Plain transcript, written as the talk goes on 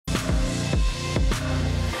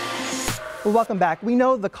Well, welcome back. We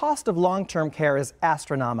know the cost of long-term care is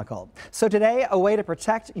astronomical. So today, a way to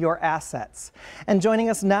protect your assets. And joining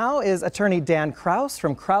us now is Attorney Dan Krause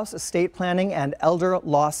from Krause Estate Planning and Elder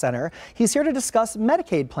Law Center. He's here to discuss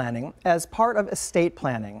Medicaid planning as part of estate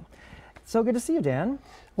planning. So good to see you, Dan.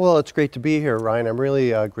 Well, it's great to be here, Ryan. I'm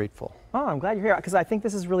really grateful. Oh, I'm glad you're here because I think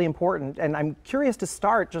this is really important. And I'm curious to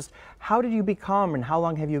start, just how did you become and how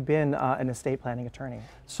long have you been an estate planning attorney?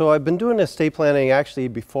 So I've been doing estate planning actually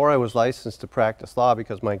before I was licensed to practice law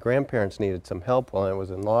because my grandparents needed some help while I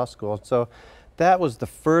was in law school. So that was the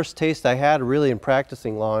first taste I had really in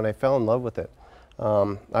practicing law, and I fell in love with it.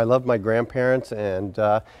 I loved my grandparents, and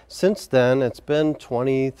since then it's been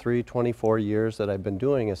 23, 24 years that I've been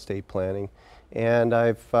doing estate planning, and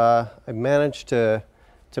I've managed to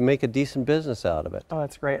make a decent business out of it. Oh,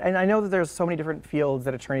 that's great. And I know that there's so many different fields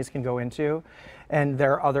that attorneys can go into, and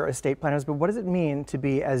there are other estate planners, but what does it mean to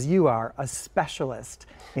be, as you are, a specialist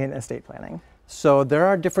in estate planning? So there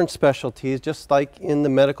are different specialties, just like in the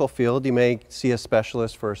medical field, you may see a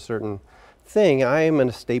specialist for a certain thing. I am an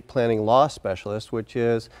estate planning law specialist, which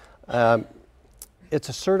is it's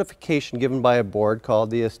a certification given by a board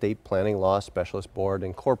called the Estate Planning Law Specialist Board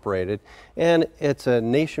Incorporated, and it's a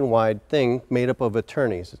nationwide thing made up of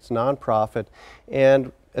attorneys. It's nonprofit,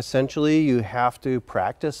 and essentially you have to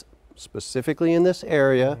practice specifically in this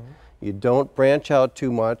area. You don't branch out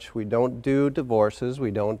too much. We don't do divorces.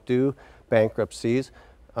 We don't do bankruptcies.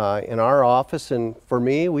 In our office, and for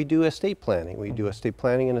me, we do estate planning. We do estate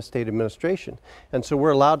planning and estate administration. And so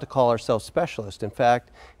we're allowed to call ourselves specialists. In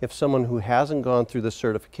fact, if someone who hasn't gone through the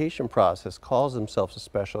certification process calls themselves a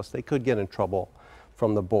specialist, they could get in trouble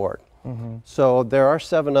from the board. So there are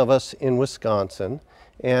 7 of us in Wisconsin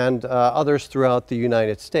and others throughout the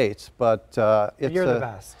United States. But it's You're the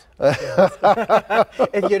best.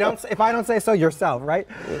 If I don't say so, yourself, right?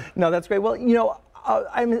 No, that's great. Well, you know,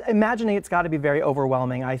 I'm imagining it's got to be very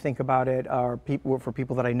overwhelming. I think about it, for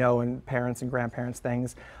people that I know and parents and grandparents,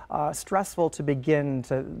 things stressful to begin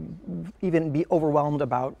to even be overwhelmed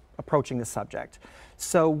about approaching the subject.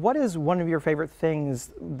 So what is one of your favorite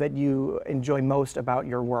things that you enjoy most about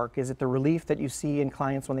your work? Is it the relief that you see in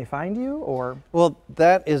clients when they find you, or? Well,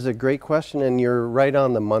 that is a great question, and you're right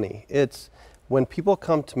on the money. When people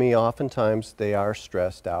come to me, oftentimes they are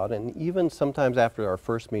stressed out, and even sometimes after our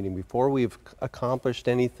first meeting, before we've accomplished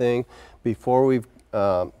anything, before we've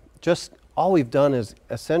all we've done is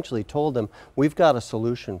essentially told them, we've got a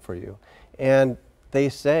solution for you. And they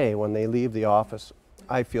say when they leave the office,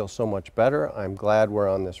 I feel so much better, I'm glad we're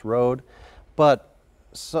on this road. But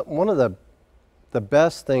one of the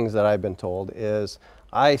best things that I've been told is,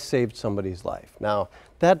 I saved somebody's life. Now,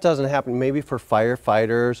 that doesn't happen maybe for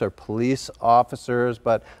firefighters or police officers,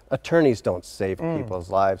 but attorneys don't save people's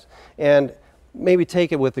lives. And maybe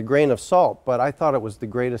take it with a grain of salt, but I thought it was the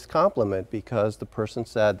greatest compliment because the person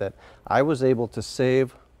said that I was able to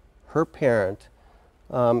save her parent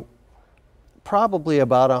probably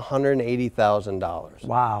about $180,000.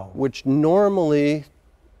 Wow. Which normally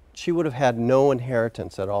she would have had no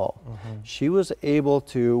inheritance at all. She was able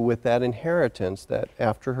to, with that inheritance that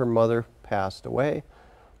after her mother passed away,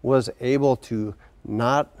 was able to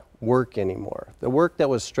not work anymore. The work that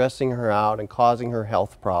was stressing her out and causing her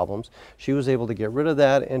health problems, she was able to get rid of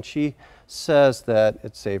that, and she says that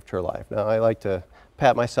it saved her life. Now, I like to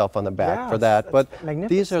pat myself on the back for that, but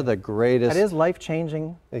these are the greatest. That is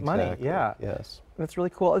life-changing money, yeah. Yes. That's really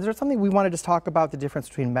cool. Is there something we want to just talk about, the difference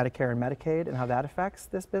between Medicare and Medicaid and how that affects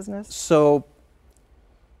this business? So,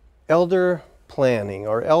 elder planning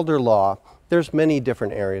or elder law, there's many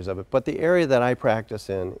different areas of it, but the area that I practice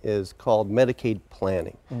in is called Medicaid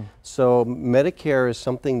planning. So Medicare is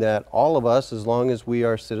something that all of us, as long as we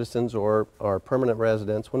are citizens or are permanent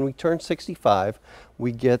residents, when we turn 65,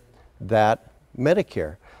 we get that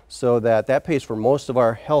Medicare. So that pays for most of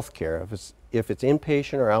our health care. If it's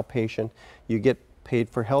inpatient or outpatient, you get paid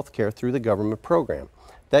for health care through the government program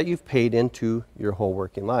that you've paid into your whole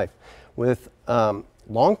working life. With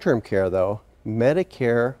long-term care, though,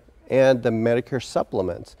 Medicare and the Medicare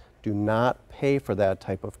supplements do not pay for that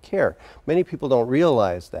type of care. Many people don't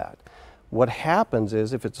realize that. What happens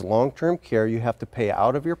is, if it's long-term care, you have to pay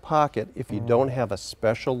out of your pocket if you don't have a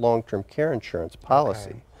special long-term care insurance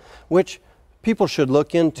policy, which people should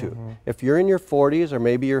look into. If you're in your 40s or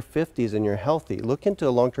maybe your 50s and you're healthy, look into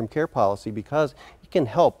a long-term care policy because it can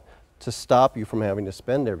help to stop you from having to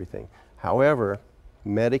spend everything. However,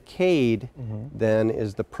 Medicaid then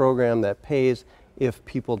is the program that pays if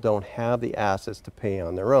people don't have the assets to pay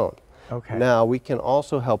on their own. Now, we can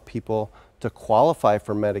also help people to qualify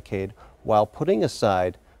for Medicaid while putting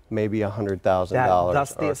aside maybe $100,000.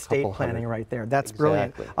 That's the or a estate couple planning hundred. right there. That's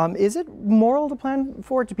Exactly. brilliant. Is it moral to plan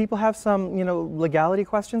for it? Do people have some, legality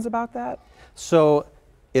questions about that? So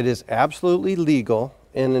it is absolutely legal,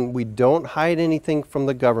 and we don't hide anything from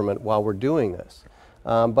the government while we're doing this.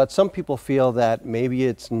 But some people feel that maybe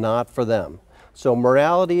it's not for them. So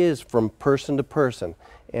morality is from person to person.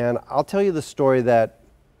 And I'll tell you the story that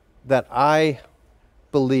I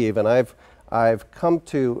believe, and I've come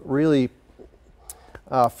to really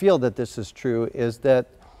feel that this is true, is that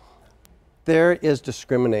there is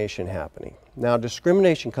discrimination happening. Now,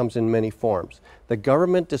 discrimination comes in many forms. The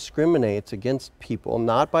government discriminates against people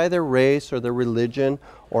not by their race or their religion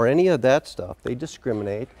or any of that stuff. They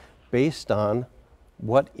discriminate based on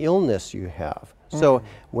what illness you have. So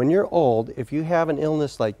when you're old, if you have an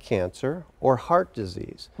illness like cancer or heart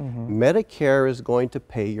disease, Medicare is going to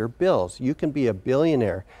pay your bills. You can be a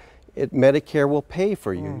billionaire. Medicare will pay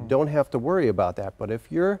for you. You don't have to worry about that. But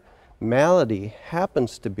if your malady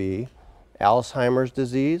happens to be Alzheimer's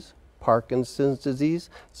disease, Parkinson's disease,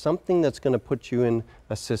 something that's going to put you in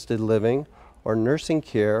assisted living or nursing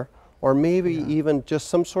care, or maybe even just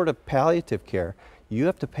some sort of palliative care, you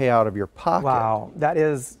have to pay out of your pocket. Wow, that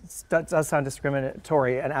does sound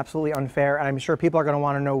discriminatory and absolutely unfair. And I'm sure people are going to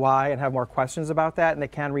want to know why and have more questions about that, and they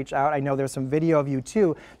can reach out. I know there's some video of you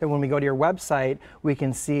too, that when we go to your website, we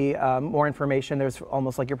can see more information. There's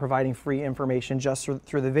almost like you're providing free information just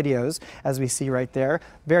through the videos, as we see right there.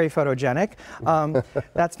 Very photogenic.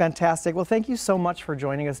 That's fantastic. Well, thank you so much for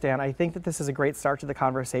joining us, Dan. I think that this is a great start to the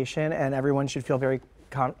conversation, and everyone should feel very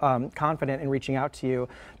confident in reaching out to you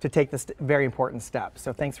to take this very important step.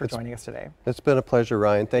 So thanks for joining us today. It's been a pleasure,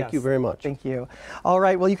 Ryan. Thank you very much. Thank you. All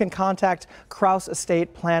right, well, you can contact Krause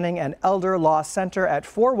Estate Planning and Elder Law Center at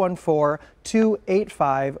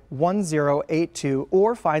 414-285-1082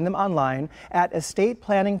 or find them online at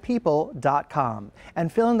estateplanningpeople.com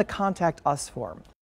and fill in the Contact Us form.